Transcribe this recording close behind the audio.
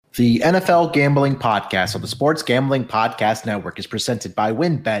The NFL Gambling Podcast on the Sports Gambling Podcast Network is presented by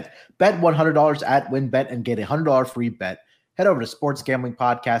WynnBET. Bet $100 at WynnBET and get a $100 free bet. Head over to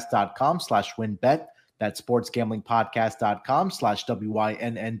sportsgamblingpodcast.com/WynnBET. That's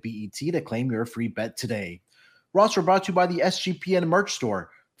sportsgamblingpodcast.com/WYNNBET to claim your free bet today. We're also brought to you by the SGPN merch store.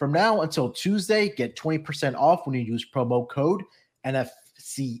 From now until Tuesday, get 20% off when you use promo code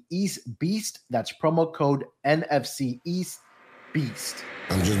NFC East Beast. That's promo code NFC East Beast.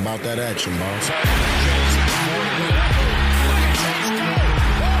 I'm just about that action, boss. You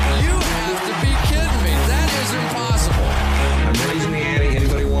have to be kidding me. That is impossible. I'm raising the ante.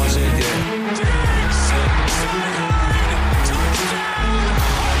 Anybody wants it, get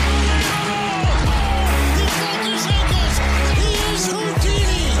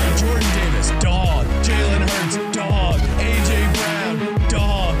Jordan Davis, dog. Jalen Hurts, dog. AJ Brown,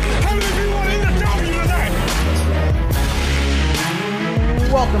 dog. How many of you want in the W tonight?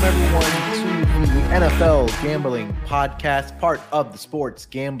 Welcome, everyone, to the NFL Gambling Podcast, part of the Sports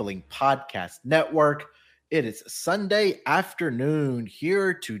Gambling Podcast Network. It is Sunday afternoon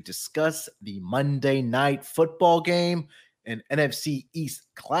here to discuss the Monday Night Football game, an NFC East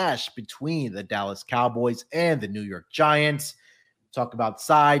clash between the Dallas Cowboys and the New York Giants. Talk about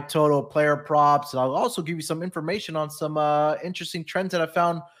side, total, player props, and I'll also give you some information on some interesting trends that I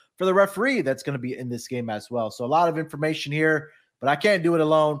found for the referee that's going to be in this game as well. So a lot of information here, but I can't do it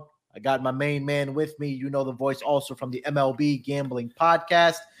alone. I got my main man with me. You know the voice also from the MLB Gambling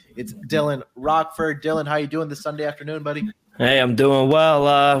Podcast. It's Dylan Rockford. Dylan, how you doing this Sunday afternoon, buddy? Hey, I'm doing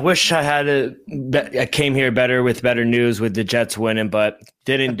well. Wish I had I came here better with better news with the Jets winning, but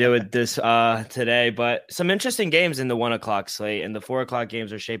didn't do it this today. But some interesting games in the 1 o'clock slate, and the 4 o'clock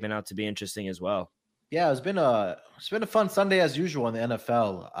games are shaping out to be interesting as well. Yeah, it's been a fun Sunday as usual in the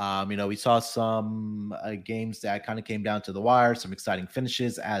NFL. We saw some games that kind of came down to the wire, some exciting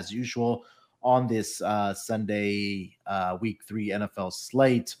finishes as usual on this Sunday Week 3 NFL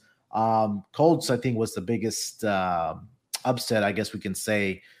slate. Colts, I think, was the biggest upset, I guess we can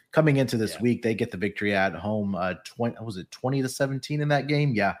say, coming into this week. They get the victory at home. 20-17 in that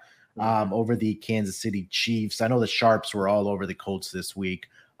game? Yeah, over the Kansas City Chiefs. I know the Sharps were all over the Colts this week.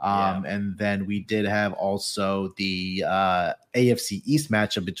 And then we did have also the AFC East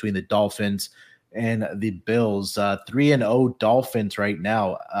matchup between the Dolphins and the Bills. 3-0 Dolphins right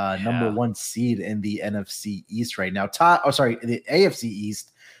now, number one seed in the NFC East right now. The AFC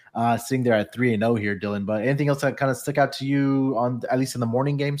East sitting there at 3-0 here, Dylan. But anything else that kind of stuck out to you on at least in the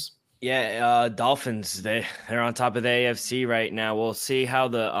morning games? Yeah, Dolphins, they're on top of the AFC right now. We'll see how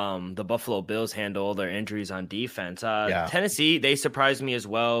the Buffalo Bills handle their injuries on defense. Tennessee, they surprised me as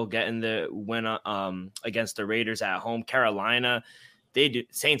well, getting the win against the Raiders at home. Carolina,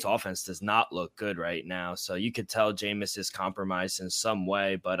 Saints offense does not look good right now, so you could tell Jameis is compromised in some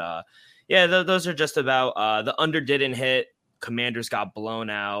way. But those are just about the under didn't hit. Commanders got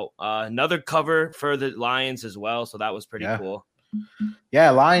blown out. Another cover for the Lions as well, so that was pretty cool. Yeah,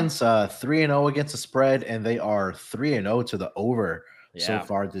 Lions 3-0 against the spread, and they are 3-0 to the over so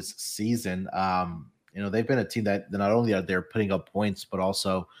far this season. They've been a team that not only are they putting up points, but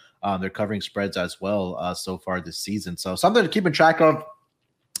also they're covering spreads as well so far this season. So something to keep in track of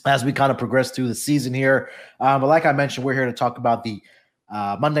as we kind of progress through the season here. But like I mentioned, we're here to talk about the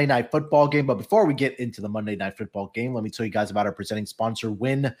Monday Night Football game. But before we get into the Monday Night Football game, let me tell you guys about our presenting sponsor,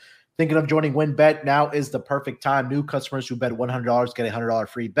 Wynn. Thinking of joining WynnBET? Now is the perfect time. New customers who bet $100 get a $100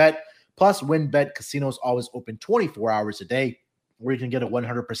 free bet. Plus, WynnBET casinos always open 24 hours a day, where you can get a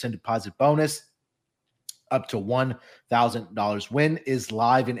 100% deposit bonus up to $1,000. Wynn is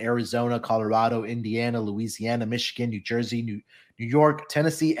live in Arizona, Colorado, Indiana, Louisiana, Michigan, New Jersey, New York,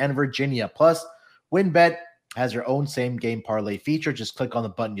 Tennessee, and Virginia. Plus, WynnBET has your own same-game parlay feature. Just click on the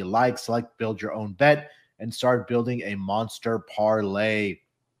button you like, select Build Your Own Bet, and start building a monster parlay.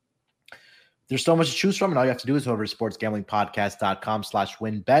 There's so much to choose from, and all you have to do is go over to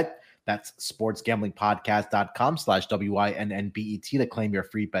sportsgamblingpodcast.com/WynnBET. That's sportsgamblingpodcast.com/WYNNBET to claim your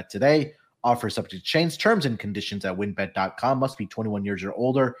free bet today. Offer subject to change. Terms and conditions at WynnBET.com. Must be 21 years or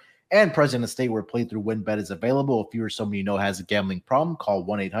older and present in a state where playthrough WynnBET is available. If you or someone you know has a gambling problem, call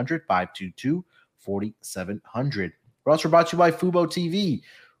 1-800-522-4700. We're also brought to you by Fubo TV.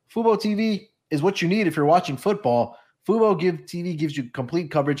 Fubo TV is what you need if you're watching football. Fubo TV gives you complete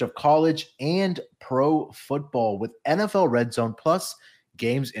coverage of college and pro football with NFL Red Zone Plus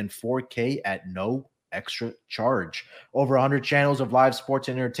games in 4K at no extra charge. Over 100 channels of live sports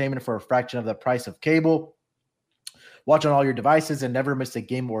and entertainment for a fraction of the price of cable. Watch on all your devices and never miss a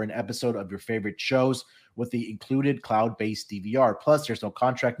game or an episode of your favorite shows with the included cloud-based DVR. Plus, there's no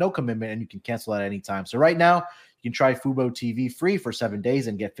contract, no commitment, and you can cancel at any time. So right now, You can try Fubo TV free for 7 days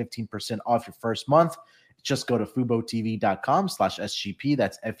and get 15% off your first month. Just go to FuboTV.com/SGP.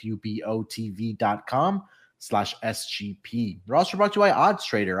 That's FuboTV.com/SGP. We're also brought to you by Odds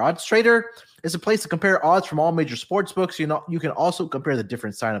Trader. Odds Trader is a place to compare odds from all major sports books. You can also compare the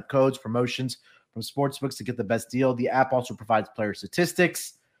different sign-up codes, promotions from sports books to get the best deal. The app also provides player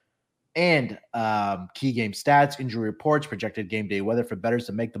statistics and key game stats, injury reports, projected game day weather for bettors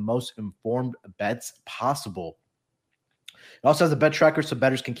to make the most informed bets possible. It also has a bet tracker so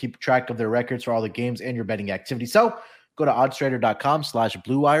bettors can keep track of their records for all the games and your betting activity. So go to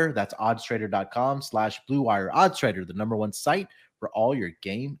oddstrader.com/bluewire. That's oddstrader.com/bluewire. OddsTrader, the number one site for all your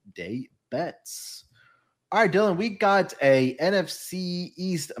game day bets. All right, Dylan, we got a NFC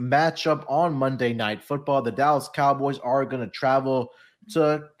East matchup on Monday Night Football. The Dallas Cowboys are going to travel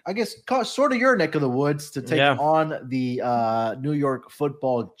to, I guess, sort of your neck of the woods to take on the New York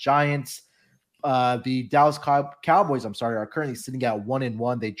Football Giants. The Dallas Cowboys, are currently sitting at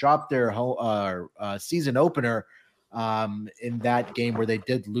 1-1. They dropped their season opener in that game where they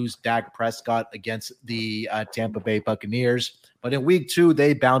did lose Dak Prescott against the Tampa Bay Buccaneers. But in week 2,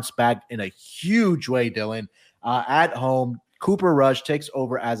 they bounced back in a huge way, Dylan. At home, Cooper Rush takes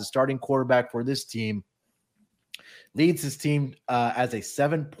over as a starting quarterback for this team, leads his team as a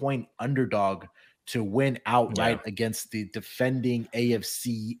 7-point underdog to win outright against the defending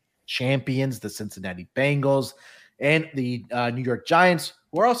AFC champions, the Cincinnati Bengals, and the New York Giants,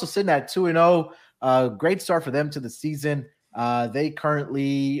 who are also sitting at 2-0. Great start for them to the season. They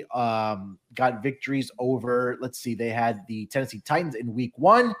currently got victories over, they had the Tennessee Titans in week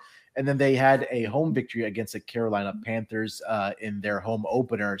 1, and then they had a home victory against the Carolina Panthers in their home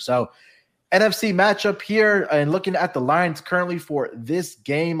opener. So NFC matchup here, and looking at the lines currently for this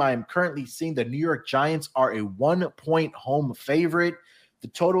game, I am currently seeing the New York Giants are a 1-point home favorite. The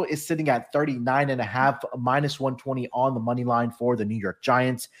total is sitting at 39.5, minus 120 on the money line for the New York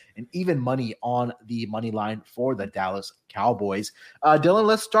Giants, and even money on the money line for the Dallas Cowboys. Dylan,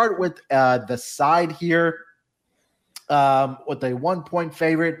 let's start with the side here with a 1-point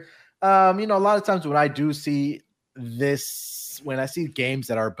favorite. A lot of times when I do see this, when I see games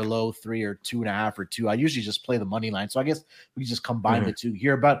that are below 3 or 2.5 or 2, I usually just play the money line. So I guess we just combine the two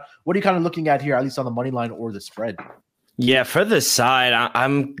here. But what are you kind of looking at here, at least on the money line or the spread? Yeah, for the side,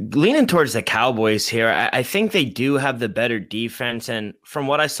 I'm leaning towards the Cowboys here. I think they do have the better defense. And from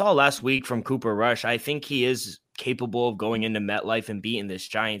what I saw last week from Cooper Rush, I think he is capable of going into MetLife and beating this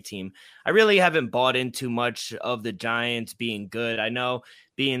Giant team. I really haven't bought into much of the Giants being good. I know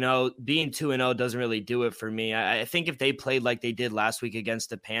being 2-0 doesn't really do it for me. I think if they played like they did last week against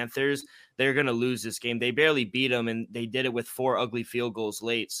the Panthers, they're going to lose this game. They barely beat them, and they did it with 4 ugly field goals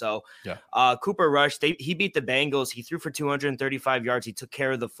late. So Cooper Rush, he beat the Bengals. He threw for 235 yards. He took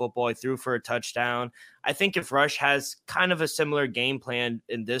care of the football. He threw for a touchdown. I think if Rush has kind of a similar game plan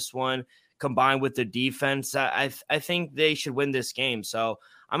in this one, combined with the defense, I think they should win this game. So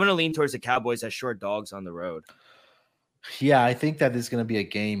I'm going to lean towards the Cowboys as short dogs on the road. Yeah, I think that this is going to be a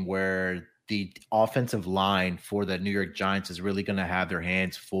game where the offensive line for the New York Giants is really going to have their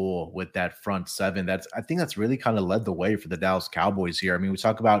hands full with that front seven. I think that's really kind of led the way for the Dallas Cowboys here. I mean, we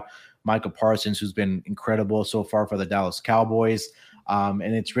talk about Michael Parsons, who's been incredible so far for the Dallas Cowboys. And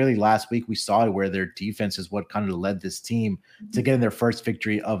it's really last week we saw where their defense is what kind of led this team to getting their first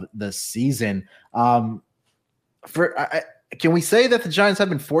victory of the season. Can we say that the Giants have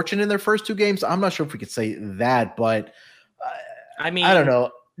been fortunate in their first 2 games? I'm not sure if we could say that, but I don't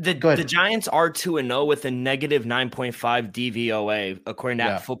know. The Giants are 2-0 with a negative 9.5 DVOA, according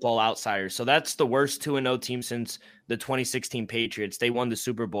to Football Outsiders. So that's the worst 2-0 team since the 2016 Patriots. They won the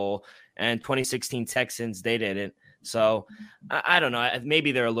Super Bowl, and 2016 Texans, they didn't. So I don't know.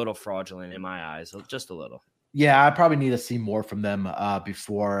 Maybe they're a little fraudulent in my eyes, just a little. Yeah, I probably need to see more from them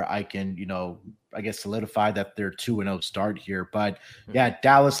before I can, I guess solidify that they're 2-0 start here. But yeah,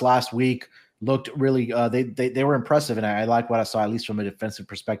 Dallas last week looked really they were impressive, and I like what I saw, at least from a defensive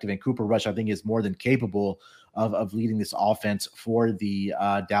perspective. And Cooper Rush, I think, is more than capable of leading this offense for the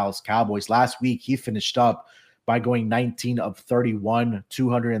Dallas Cowboys. Last week, he finished up by going 19 of 31,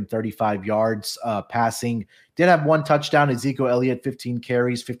 235 yards passing. Did have 1 touchdown. Ezekiel Elliott, 15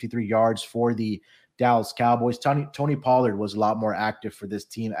 carries, 53 yards for the Dallas Cowboys. Tony Pollard was a lot more active for this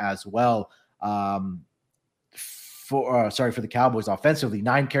team as well. For the Cowboys offensively,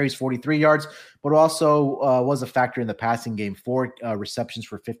 9 carries, 43 yards, but also was a factor in the passing game. 4 receptions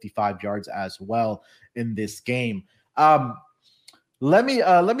for 55 yards as well in this game. Let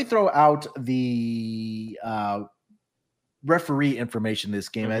me throw out the referee information this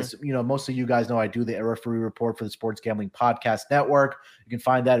game. As you know, most of you guys know, I do the referee report for the Sports Gambling Podcast Network. You can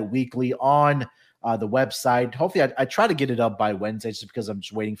find that weekly on the website. Hopefully I try to get it up by Wednesday just because I'm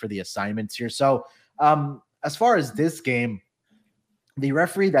just waiting for the assignments here. So as far as this game, the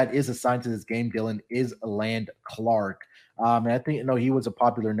referee that is assigned to this game, Dylan, is Land Clark. And I think, he was a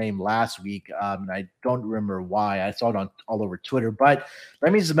popular name last week. And I don't remember why. I saw it all over Twitter. But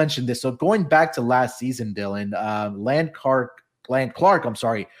let me just mention this. So going back to last season, Dylan, Land Clark,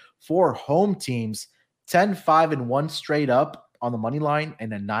 for home teams, 10-5-1 straight up on the money line,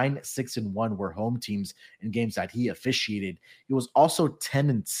 and a 9-6-1 were home teams in games that he officiated. He was also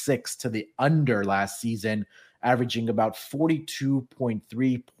 10-6 to the under last season, averaging about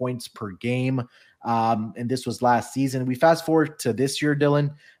 42.3 points per game. And this was last season. We fast forward to this year,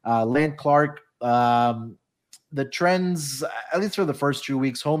 Dylan. Land Clark, the trends, at least for the first 2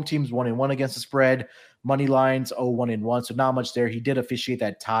 weeks, home teams 1-1 against the spread, money lines 1-1. So not much there. He did officiate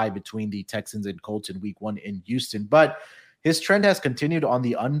that tie between the Texans and Colts in week 1 in Houston, but his trend has continued on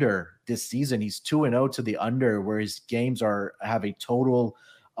the under this season. He's 2-0 to the under, where his games have a total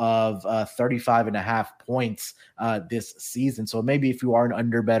of 35.5 points this season. So maybe if you are an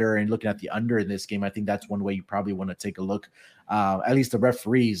under better and looking at the under in this game, I think that's one way you probably want to take a look. At least the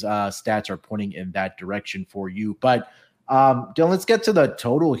referees' stats are pointing in that direction for you. But Dylan, let's get to the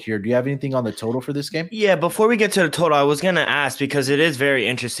total here. Do you have anything on the total for this game? Yeah, before we get to the total, I was going to ask, because it is very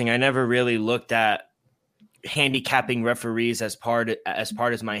interesting. I never really looked at handicapping referees as part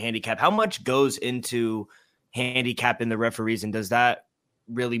as my handicap. How much goes into handicapping the referees, and does that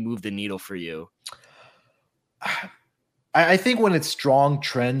really move the needle for you? I think when it's strong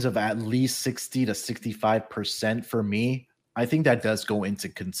trends of at least 60 to 65% for me, I think that does go into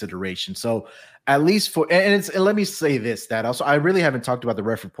consideration. So at least and let me say this, that also, I really haven't talked about the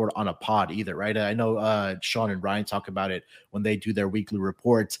ref report on a pod either, right? I know Sean and Ryan talk about it when they do their weekly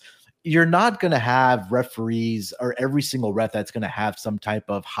reports. You're not going to have referees or every single ref that's going to have some type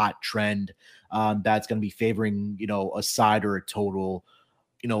of hot trend that's going to be favoring, a side or a total,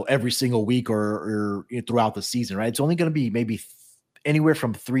 every single week or throughout the season, right? It's only going to be maybe anywhere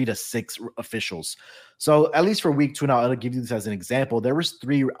from 3 to 6 officials. So at least for week 2, now I'll give you this as an example. There was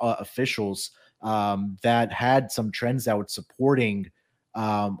 3 officials that had some trends that were supporting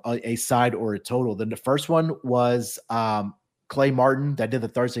a side or a total. Then the first one was Clay Martin that did the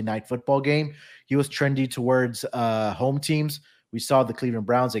Thursday night football game. He was trendy towards home teams. We saw the Cleveland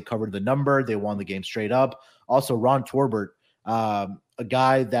Browns. They covered the number. They won the game straight up. Also, Ron Torbert, a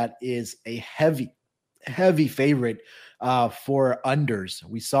guy that is a heavy favorite for unders.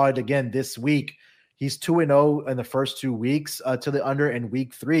 We saw it again this week. He's 2-0 in the first 2 weeks to the under. In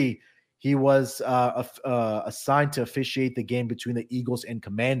week 3, he was assigned to officiate the game between the Eagles and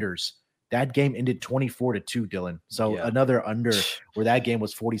Commanders. That game ended 24-2, Dylan. So another under where that game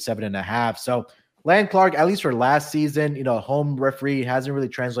was 47.5. So Land Clark, at least for last season, home referee hasn't really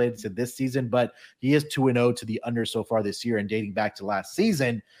translated to this season, but he is 2-0 to the under so far this year. And dating back to last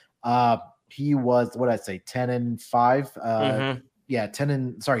season, he was, 10-5? Yeah,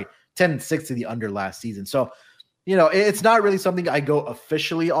 10-6 to the under last season. So, it's not really something I go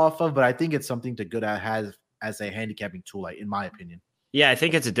officially off of, but I think it's something to good at has as a handicapping tool, in my opinion. Yeah, I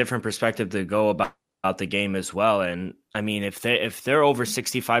think it's a different perspective to go about the game as well. And I mean, if they're over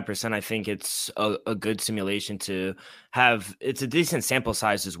 65%, I think it's a good simulation to have. It's a decent sample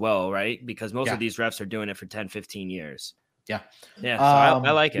size as well, right? Because most of these refs are doing it for 10, 15 years. Yeah. Yeah. So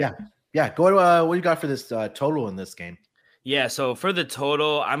I like it. Yeah. Go to what you got for this total in this game? Yeah, so for the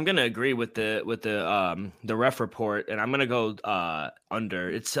total, I'm gonna agree with the ref report, and I'm gonna go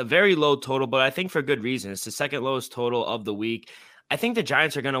under. It's a very low total, but I think for good reason. It's the second lowest total of the week. I think the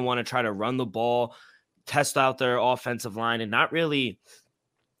Giants are gonna want to try to run the ball, test out their offensive line, and not really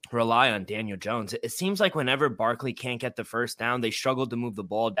rely on Daniel Jones. It seems like whenever Barkley can't get the first down, they struggle to move the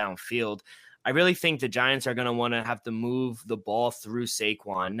ball downfield. I really think the Giants are going to want to have to move the ball through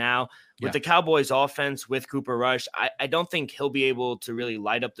Saquon. Now, with the Cowboys offense, with Cooper Rush, I don't think he'll be able to really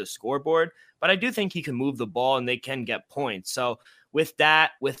light up the scoreboard, but I do think he can move the ball and they can get points. So with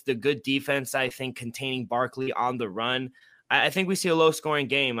that, with the good defense, I think containing Barkley on the run, I think we see a low-scoring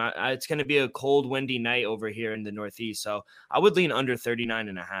game. It's going to be a cold, windy night over here in the Northeast, so I would lean under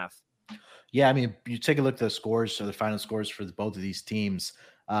 39.5. Yeah, I mean, you take a look at the scores, so the final scores for both of these teams.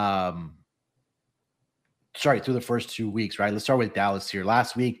 Through the first 2 weeks, right? Let's start with Dallas here.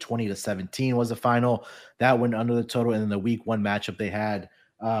 Last week, 20-17 was the final. That went under the total. And then the week 1 matchup they had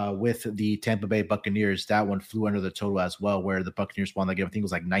with the Tampa Bay Buccaneers, that one flew under the total as well, where the Buccaneers won that game. I think it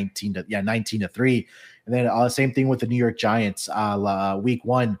was like 19-3. And then same thing with the New York Giants. Week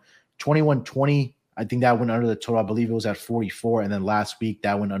 1, 21-20. I think that went under the total. I believe it was at 44. And then last week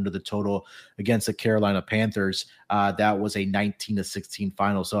that went under the total against the Carolina Panthers. That was a 19-16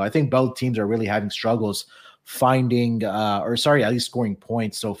 final. So I think both teams are really having struggles finding at least scoring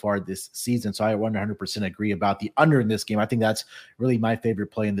points so far this season. So I 100% agree about the under in this game. I think that's really my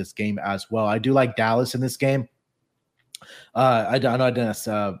favorite play in this game as well. I do like Dallas in this game. I know I didn't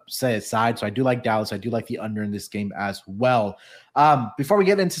say it side, so I do like Dallas. I do like the under in this game as well. Before we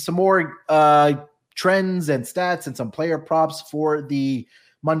get into some more trends and stats and some player props for the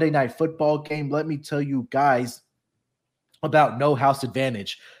Monday Night Football game, let me tell you guys about No House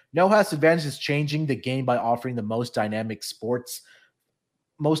Advantage. No House Advantage is changing the game by offering the most dynamic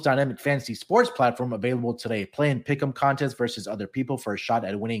fantasy sports platform available today. Play in pick'em contests versus other people for a shot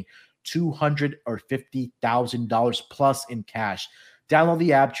at winning $200,000 or $50,000 plus in cash. Download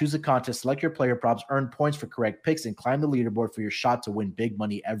the app, choose a contest, select your player props, earn points for correct picks, and climb the leaderboard for your shot to win big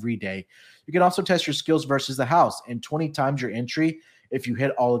money every day. You can also test your skills versus the house and 20 times your entry if you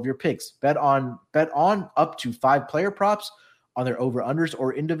hit all of your picks. Bet on up to 5 player props on their over-unders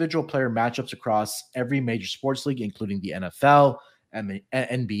or individual player matchups across every major sports league, including the NFL,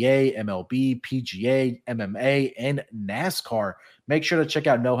 NBA, MLB, PGA, MMA, and NASCAR. Make sure to check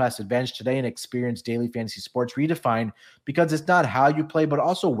out No House Advantage today and experience daily fantasy sports redefined, because it's not how you play, but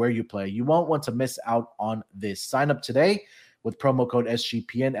also where you play. You won't want to miss out on this. Sign up today with promo code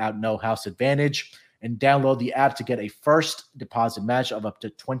SGPN at No House Advantage and download the app to get a first deposit match of up to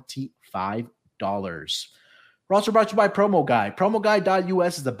 $25. We're also brought to you by Promo Guide.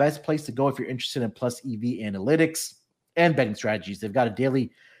 PromoGuide.us is the best place to go if you're interested in plus EV analytics and betting strategies. They've got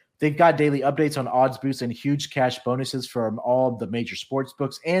daily updates on odds boosts and huge cash bonuses from all the major sports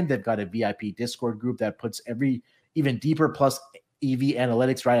books, and they've got a VIP Discord group that puts even deeper plus EV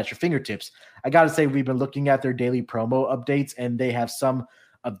analytics right at your fingertips. I got to say, we've been looking at their daily promo updates, and they have some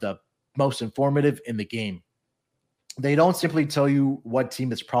of the most informative in the game. They don't simply tell you what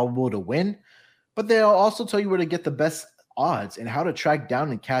team is probable to win, but they'll also tell you where to get the best odds and how to track down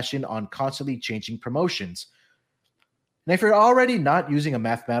and cash in on constantly changing promotions. And if you're already not using a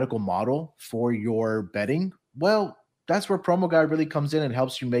mathematical model for your betting, well, that's where Promo Guide really comes in and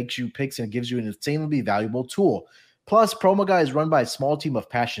helps you make you picks and gives you an insanely valuable tool. Plus, Promo Guide is run by a small team of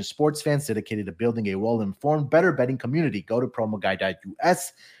passionate sports fans dedicated to building a well-informed, better betting community. Go to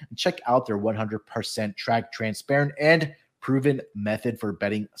promoguide.us and check out their 100% tracked, transparent, and proven method for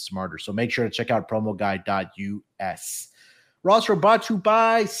betting smarter. So make sure to check out promoguide.us. We're also brought to you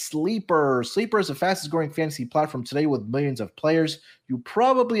by Sleeper. Sleeper is the fastest growing fantasy platform today with millions of players. You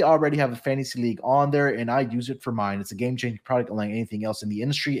probably already have a fantasy league on there, and I use it for mine. It's a game-changing product unlike anything else in the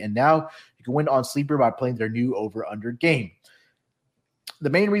industry, and now you can win on Sleeper by playing their new over-under game. The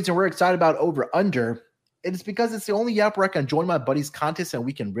main reason we're excited about over-under is because it's the only app where I can join my buddies' contests and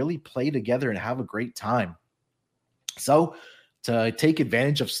we can really play together and have a great time. So to take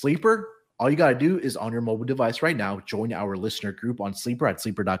advantage of Sleeper, all you got to do is on your mobile device right now, join our listener group on Sleeper at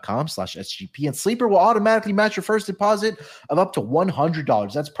sleeper.com/SGP, and Sleeper will automatically match your first deposit of up to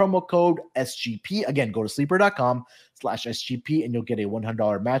 $100. That's promo code SGP. Again, go to sleeper.com/SGP and you'll get a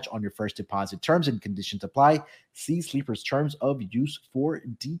 $100 match on your first deposit. Terms and conditions apply. See Sleeper's terms of use for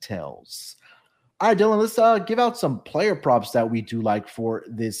details. All right, Dylan, let's give out some player props that we do like for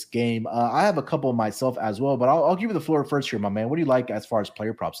this game. I have a couple myself as well, but I'll give you the floor first here, my man. What do you like as far as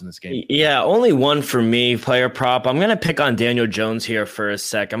player props in this game? Yeah, only one for me, player prop. I'm going to pick on Daniel Jones here for a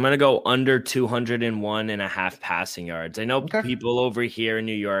sec. I'm going to go under 201.5 passing yards. I know people over here in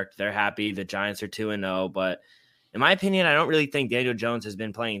New York, they're happy the Giants are 2-0, but in my opinion, I don't really think Daniel Jones has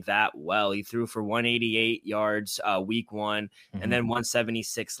been playing that well. He threw for 188 yards week one and then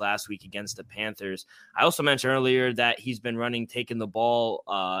 176 last week against the Panthers. I also mentioned earlier that he's been taking the ball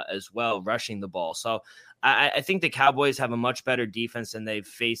as well, rushing the ball. So I think the Cowboys have a much better defense than they've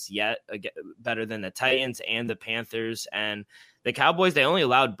faced yet, better than the Titans and the Panthers. And the Cowboys, they only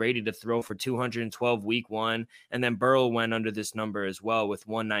allowed Brady to throw for 212 week one, and then Burrow went under this number as well with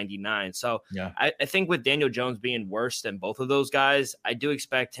 199. So yeah. I think with Daniel Jones being worse than both of those guys, I do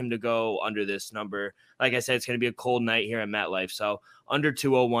expect him to go under this number. Like I said, it's going to be a cold night here at MetLife, so under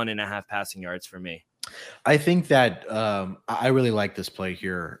 201.5 passing yards for me. I think that I really like this play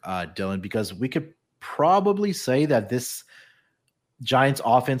here, Dylan, because we could probably say that this Giants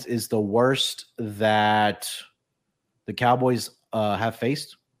offense is the worst that the Cowboys have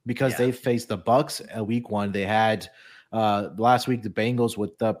faced, because they faced the Bucs week one. They had last week the Bengals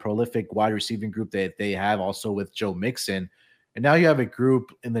with the prolific wide receiving group that they have, also with Joe Mixon. And now you have a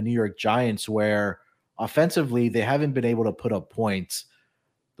group in the New York Giants where offensively they haven't been able to put up points.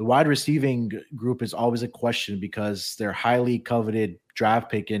 the wide receiving group is always a question because their highly coveted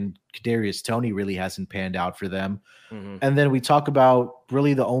draft pick in Kadarius Toney really hasn't panned out for them. Mm-hmm. And then we talk about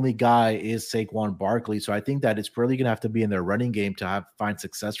really the only guy is Saquon Barkley. So I think that it's really going to have to be in their running game to find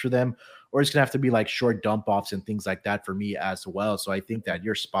success for them, or it's going to have to be like short dump offs and things like that for me as well. So I think that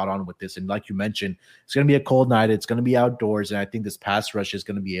you're spot on with this. And like you mentioned, it's going to be a cold night. It's going to be outdoors. And I think this pass rush is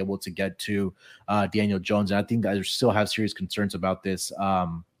going to be able to get to Daniel Jones. And I think I still have serious concerns about this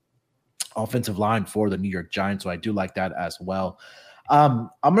offensive line for the New York Giants. So I do like that as well. I'm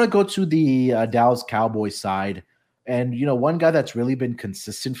going to go to the Dallas Cowboys side. And, one guy that's really been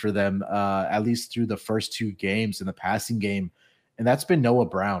consistent for them, at least through the first 2 games in the passing game, and that's been Noah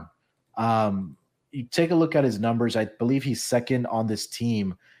Brown. You take a look at his numbers. I believe he's second on this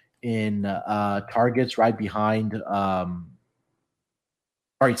team in targets, right behind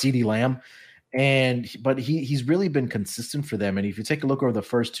CeeDee Lamb. But he's really been consistent for them. And if you take a look over the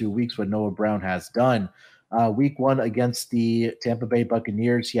first 2 weeks, what Noah Brown has done, week 1 against the Tampa Bay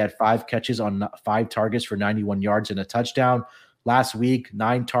Buccaneers, he had 5 catches on 5 targets for 91 yards and a touchdown. Last week,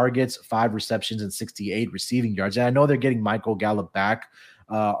 9 targets, 5 receptions, and 68 receiving yards. And I know they're getting Michael Gallup back,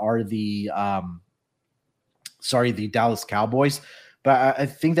 the Dallas Cowboys. But I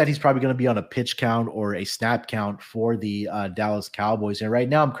think that he's probably going to be on a pitch count or a snap count for the Dallas Cowboys. And right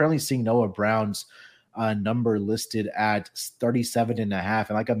now I'm currently seeing Noah Brown's number listed at 37.5.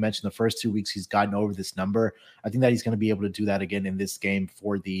 And like I mentioned, the first 2 weeks he's gotten over this number. I think that he's going to be able to do that again in this game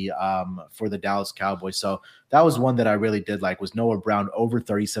for the Dallas Cowboys. So that was one that I really did like, was Noah Brown over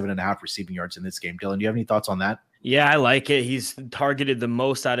 37.5 receiving yards in this game. Dylan, do you have any thoughts on that? Yeah, I like it. He's targeted the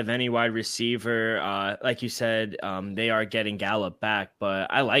most out of any wide receiver. Like you said, they are getting Gallup back, but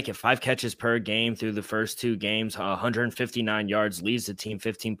I like it. 5 catches per game through the first 2 games, 159 yards, leads the team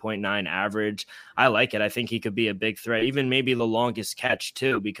 15.9 average. I like it. I think he could be a big threat, even maybe the longest catch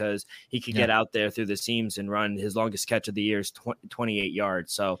too, because he could get out there through the seams and run. His longest catch of the year is 28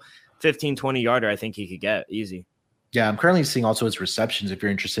 yards. So 15, 20-yarder, I think he could get easy. Yeah, I'm currently seeing also his receptions. If you're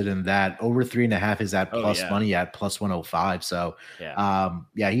interested in that, over 3.5 is at plus money at plus 105. So,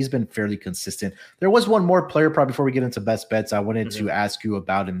 he's been fairly consistent. There was one more player probably before we get into best bets I wanted to ask you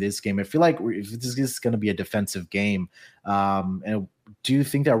about in this game. I feel like if this is going to be a defensive game, and do you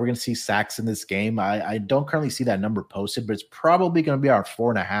think that we're going to see sacks in this game? I don't currently see that number posted, but it's probably going to be our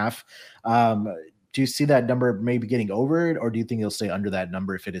 4.5. Do you see that number maybe getting over it, or do you think it'll stay under that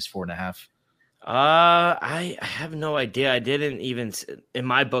number if it is 4.5? I have no idea. I didn't even, in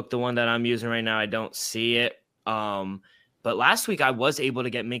my book, the one that I'm using right now, I don't see it. But last week I was able to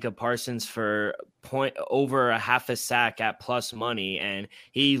get Micah Parsons for over a half a sack at plus money, and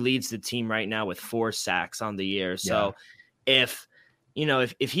he leads the team right now with 4 sacks on the year. So if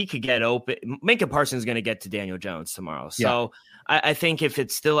he could get open, Micah Parsons is going to get to Daniel Jones tomorrow. So I think if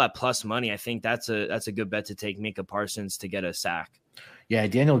it's still at plus money, I think that's a good bet to take Micah Parsons to get a sack. Yeah,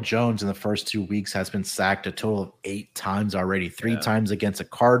 Daniel Jones in the first 2 weeks has been sacked a total of 8 times already. 3 times against the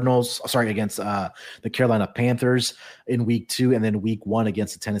Carolina Panthers in week 2, and then week 1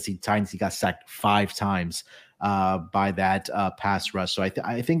 against the Tennessee Titans, he got sacked 5 times by that pass rush. So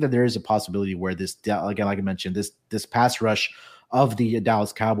I think that there is a possibility where this, again, like I mentioned, this pass rush of the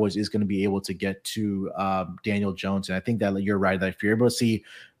Dallas Cowboys is going to be able to get to Daniel Jones. And I think that you're right, that if you're able to see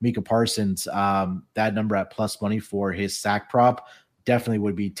Micah Parsons, that number at plus money for his sack prop, definitely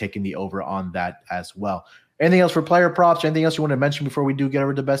would be taking the over on that as well. Anything else for player props? Anything else you want to mention before we do get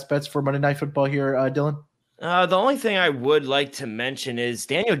over to best bets for Monday Night Football here, Dylan? The only thing I would like to mention is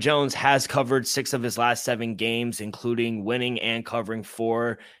Daniel Jones has covered 6 of his last 7 games, including winning and covering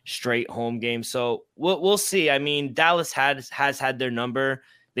 4 straight home games. So we'll see. I mean, Dallas has had their number.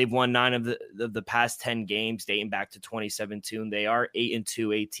 They've won 9 of the past 10 games dating back to 2017. They are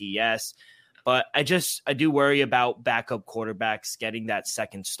 8-2 ATS. But I do worry about backup quarterbacks getting that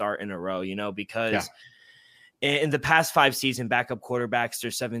second start in a row, because in the past 5 seasons, backup quarterbacks,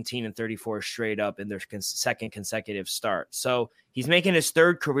 they're 17-34 straight up in their second consecutive start. So he's making his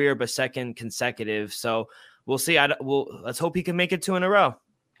 3rd career, but 2nd consecutive. So we'll see. Let's hope he can make it 2 in a row.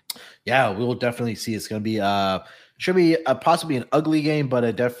 Yeah, we will definitely see. It's going to be should be possibly an ugly game, but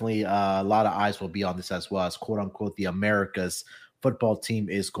definitely a lot of eyes will be on this as well, as quote unquote the America's football team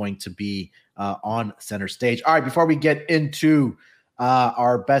is going to be on center stage. All right, before we get into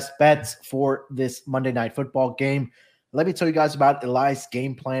our best bets for this Monday Night Football game, let me tell you guys about Eli's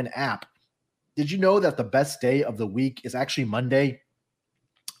Game Plan app. Did you know that the best day of the week is actually Monday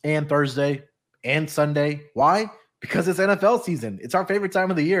and Thursday and Sunday? Why? Because it's NFL season. It's our favorite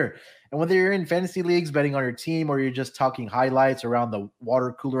time of the year. And whether you're in fantasy leagues, betting on your team, or you're just talking highlights around the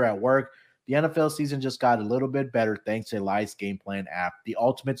water cooler at work, The NFL season just got a little bit better thanks to Eli's Game Plan app, the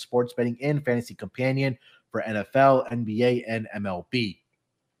ultimate sports betting and fantasy companion for NFL, NBA, and MLB.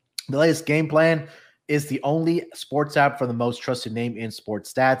 The latest Game Plan is the only sports app for the most trusted name in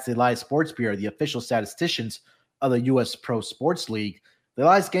sports stats. The Eli Sports Bureau, the official statisticians of the U.S. Pro Sports League. The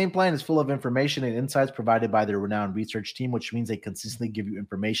Eli's Game Plan is full of information and insights provided by their renowned research team, which means they consistently give you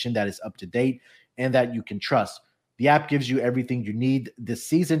information that is up to date and that you can trust. The app gives you everything you need this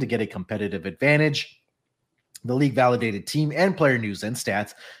season to get a competitive advantage. The league-validated team and player news and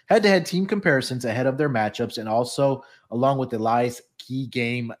stats, head-to-head team comparisons ahead of their matchups, and also along with Eli's key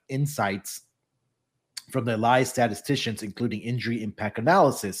game insights from the Eli's statisticians, including injury impact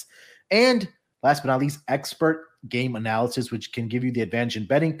analysis. And last but not least, expert game analysis, which can give you the advantage in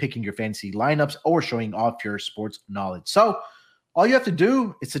betting, picking your fantasy lineups, or showing off your sports knowledge. So all you have to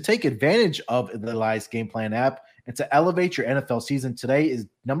do is to take advantage of the Eli's Game Plan app and to elevate your NFL season. Today is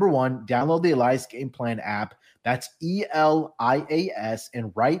number one, download the Eli's Game Plan app. That's ELIAS.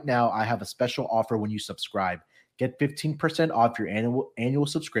 And right now I have a special offer when you subscribe. Get 15% off your annual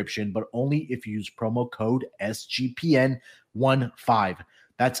subscription, but only if you use promo code SGPN15.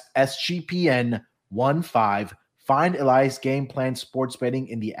 That's SGPN15. Find Eli's Game Plan sports betting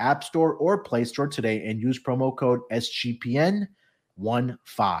in the App Store or Play Store today and use promo code SGPN15.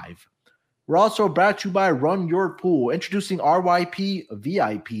 We're also brought to you by Run Your Pool, introducing RYP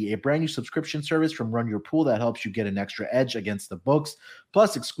VIP, a brand new subscription service from Run Your Pool that helps you get an extra edge against the books,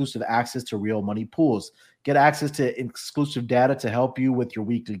 plus exclusive access to real money pools. Get access to exclusive data to help you with your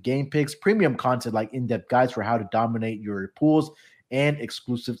weekly game picks, premium content like in-depth guides for how to dominate your pools, and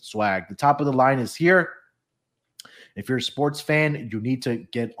exclusive swag. The top of the line is here. If you're a sports fan, you need to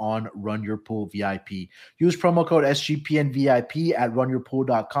get on Run Your Pool VIP. Use promo code SGPNVIP at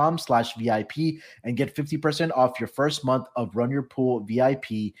runyourpool.com/VIP and get 50% off your first month of Run Your Pool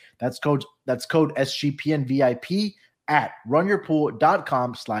VIP. That's code SGPNVIP at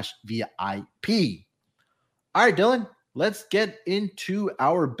runyourpool.com/VIP. All right, Dylan, let's get into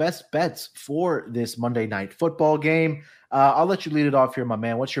our best bets for this Monday Night Football game. I'll let you lead it off here, my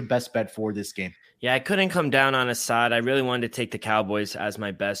man. What's your best bet for this game? Yeah, I couldn't come down on a side. I really wanted to take the Cowboys as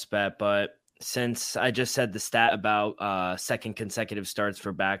my best bet, but since I just said the stat about second consecutive starts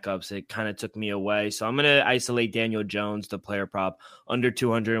for backups, it kind of took me away. So I'm going to isolate Daniel Jones, the player prop, under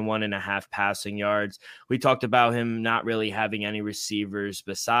 201.5 passing yards. We talked about him not really having any receivers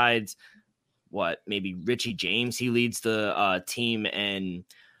besides maybe Richie James. He leads the team in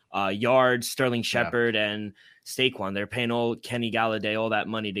yards, Sterling Shepard, and Saquon. They're paying old Kenny Galladay all that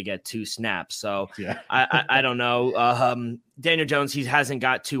money to get 2 snaps. So I don't know. Daniel Jones, he hasn't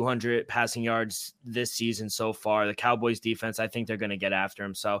got 200 passing yards this season so far. The Cowboys defense, I think they're going to get after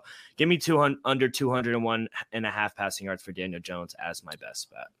him. So give me under 201.5 passing yards for Daniel Jones as my best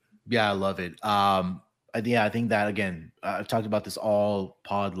bet. Yeah, I love it. I think that, again, I've talked about this all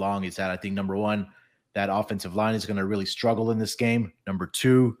pod long, is that I think, number one, that offensive line is going to really struggle in this game. Number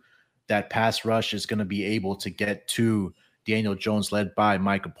two, that pass rush is going to be able to get to Daniel Jones, led by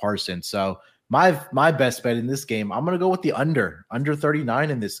Micah Parsons. So my best bet in this game, I'm going to go with the under 39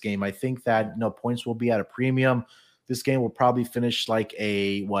 in this game. I think that points will be at a premium. This game will probably finish like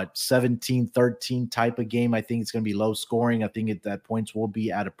a 17-13 type of game. I think it's going to be low scoring. I think that points will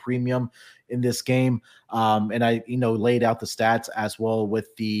be at a premium in this game. And I laid out the stats as well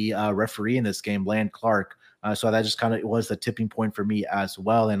with the referee in this game, Land Clark. So that just kind of was the tipping point for me as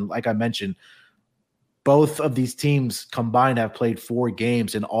well. And like I mentioned, both of these teams combined have played 4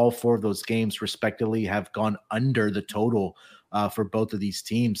 games, and all 4 of those games respectively have gone under the total for both of these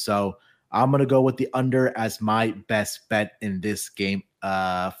teams. So I'm going to go with the under as my best bet in this game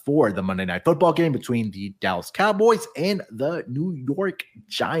for the Monday Night Football game between the Dallas Cowboys and the New York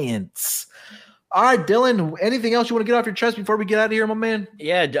Giants. All right, Dylan, anything else you want to get off your chest before we get out of here, my man?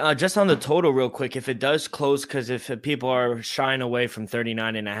 Yeah, just on the total real quick, if it does close, because if people are shying away from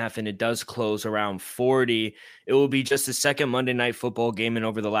 39.5 and it does close around 40, it will be just the second Monday Night Football game in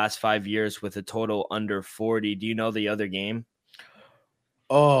over the last 5 years with a total under 40. Do you know the other game?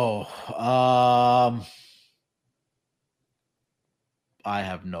 I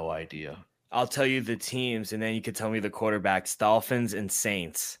have no idea. I'll tell you the teams, and then you can tell me the quarterbacks. Dolphins and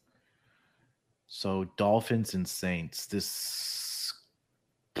Saints. So Dolphins and Saints. This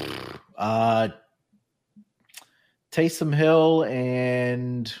Taysom Hill,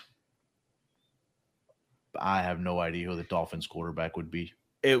 and I have no idea who the Dolphins quarterback would be.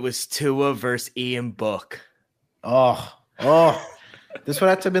 It was Tua versus Ian Book. Oh. This would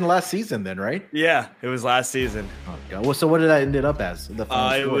have to have been last season then, right? Yeah, it was last season. Oh, God. Well, so what did that end up as?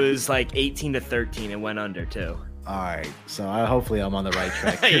 It was like 18-13. It went under too. All right, so hopefully I'm on the right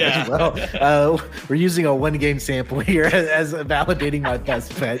track here as well. We're using a 1-game sample here as validating my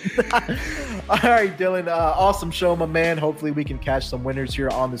best bet. All right, Dylan, awesome show, my man. Hopefully we can catch some winners here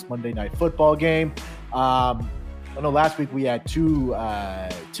on this Monday Night Football game. I know last week we had two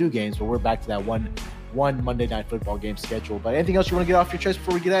games, but we're back to that one Monday Night Football game schedule. But anything else you want to get off your chest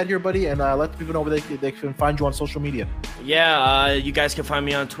before we get out of here, buddy? And let the people know where they can find you on social media. Yeah, you guys can find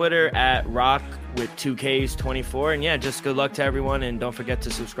me on Twitter at rock with 2Ks24. And yeah, just good luck to everyone. And don't forget to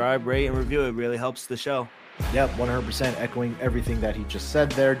subscribe, rate, and review. It really helps the show. Yep, 100% echoing everything that he just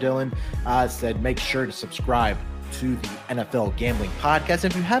said there, Dylan. Said make sure to subscribe to the NFL Gambling Podcast.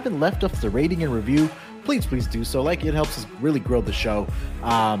 If you haven't left us the rating and review, please do so. Like, it helps us really grow the show.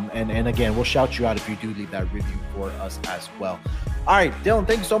 And again, we'll shout you out if you do leave that review for us as well. All right, Dylan,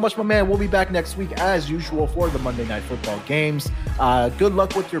 thank you so much, my man. We'll be back next week as usual for the Monday Night Football games. Good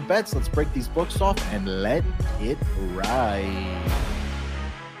luck with your bets. Let's break these books off and let it ride.